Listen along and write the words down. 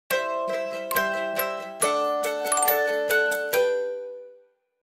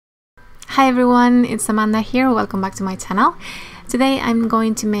Hi everyone, it's Amanda here. Welcome back to my channel. Today I'm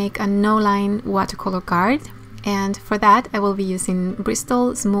going to make a no-line watercolor card, and for that I will be using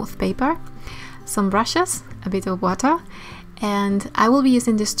Bristol smooth paper, some brushes, a bit of water, and I will be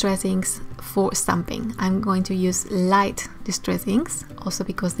using distress inks for stamping. I'm going to use light distress inks also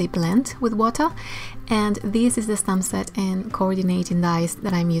because they blend with water, and this is the stamp set and coordinating dies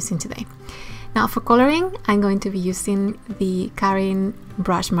that I'm using today. Now for coloring, I'm going to be using the Karin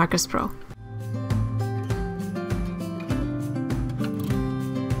Brush Markers Pro.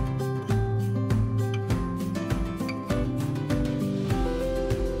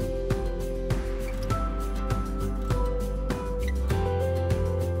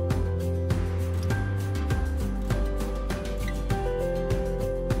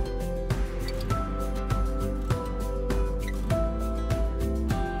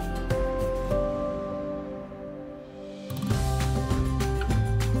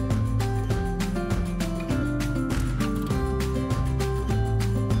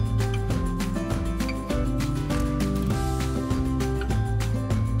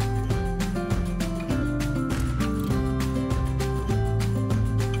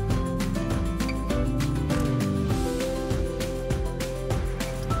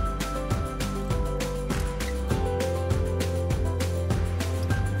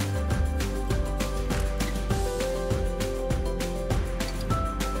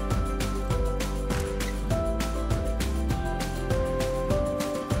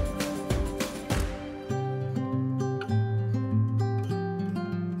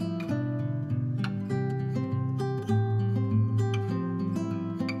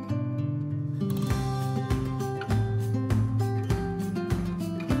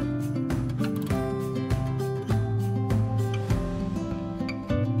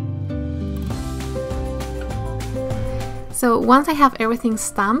 So once I have everything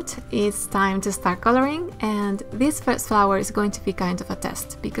stamped, it's time to start coloring, and this first flower is going to be kind of a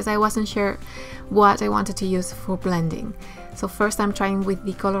test because I wasn't sure what I wanted to use for blending. So first I'm trying with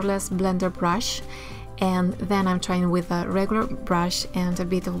the colorless blender brush, and then I'm trying with a regular brush and a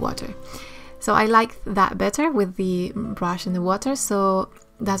bit of water. So I like that better with the brush and the water, so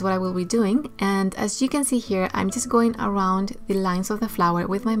that's what I will be doing. And as you can see here, I'm just going around the lines of the flower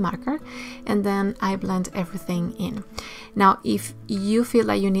with my marker, and then I blend everything in. Now if you feel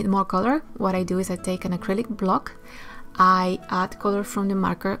like you need more color, what I do is I take an acrylic block, I add color from the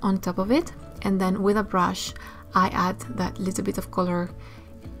marker on top of it, and then with a brush I add that little bit of color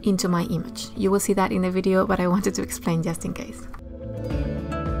into my image. You will see that in the video, but I wanted to explain just in case.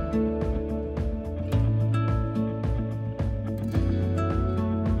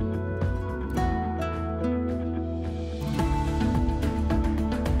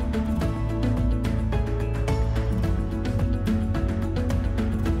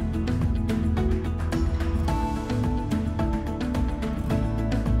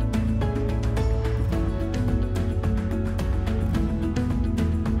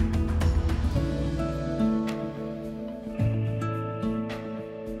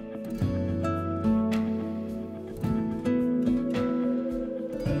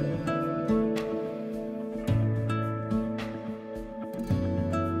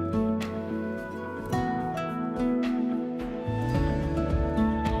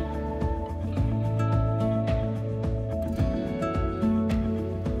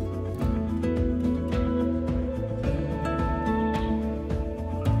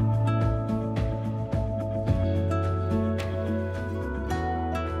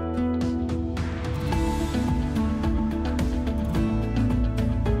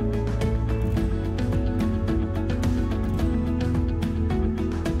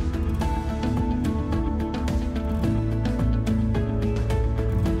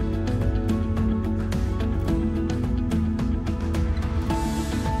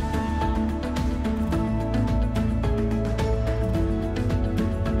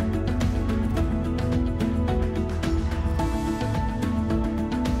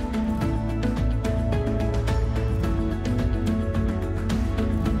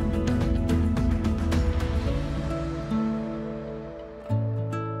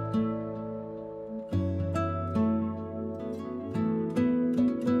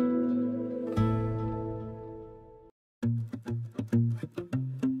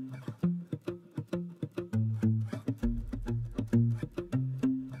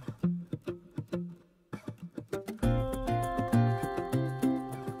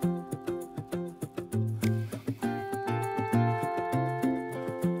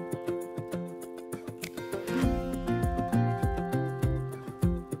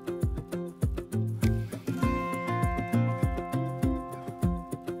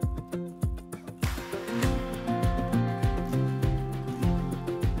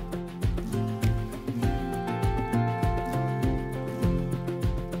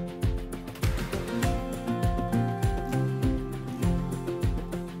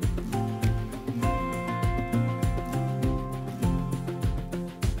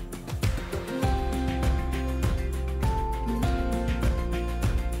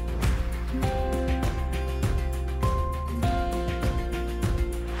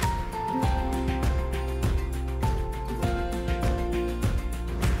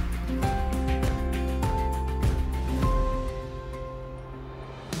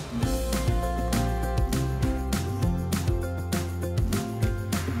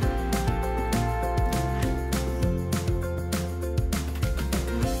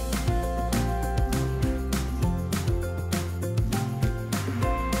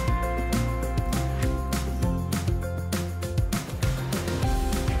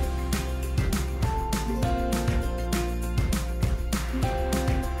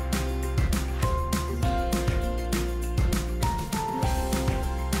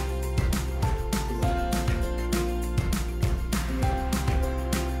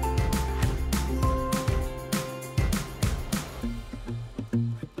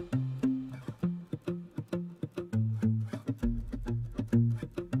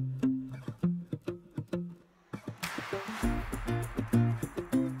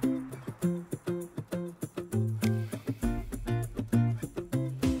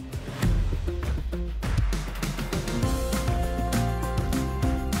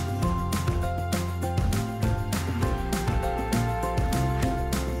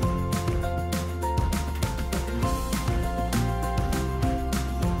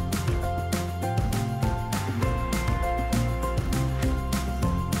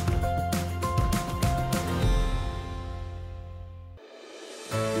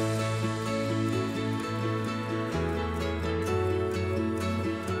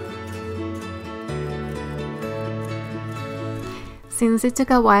 Since it took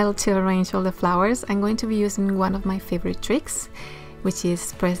a while to arrange all the flowers, I'm going to be using one of my favorite tricks, which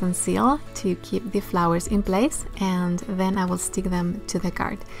is press and seal to keep the flowers in place, and then I will stick them to the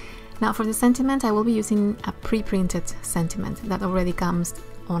card. Now for the sentiment, I will be using a pre-printed sentiment that already comes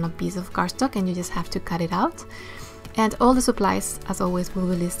on a piece of cardstock and you just have to cut it out. And all the supplies, as always, will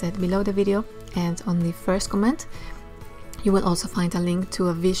be listed below the video, and on the first comment you will also find a link to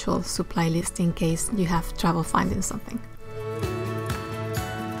a visual supply list in case you have trouble finding something.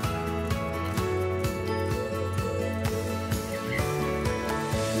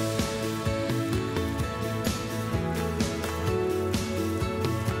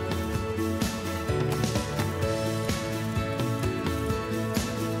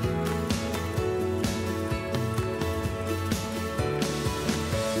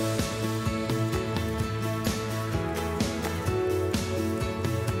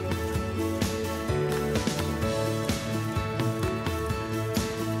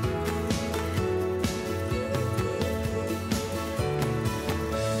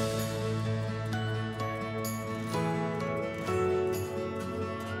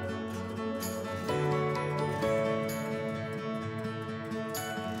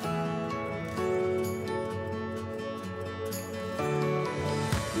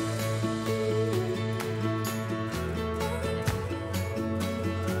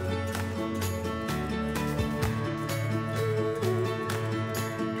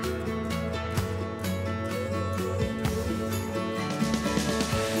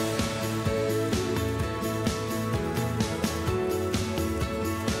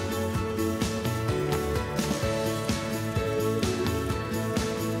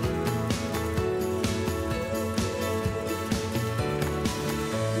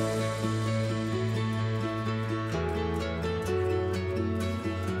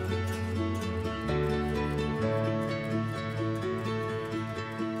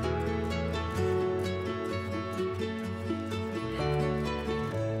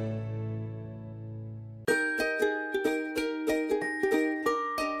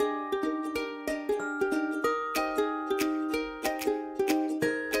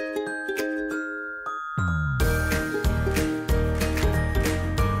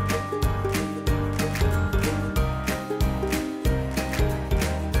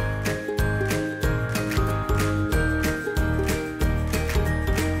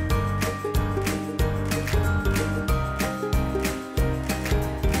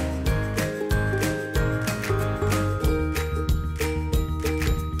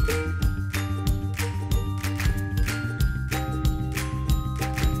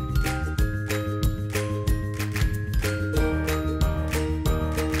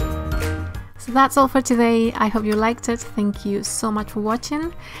 So that's all for today. I hope you liked it. Thank you so much for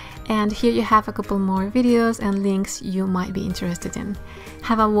watching. And here you have a couple more videos and links you might be interested in.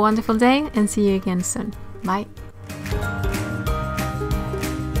 Have a wonderful day and see you again soon. Bye.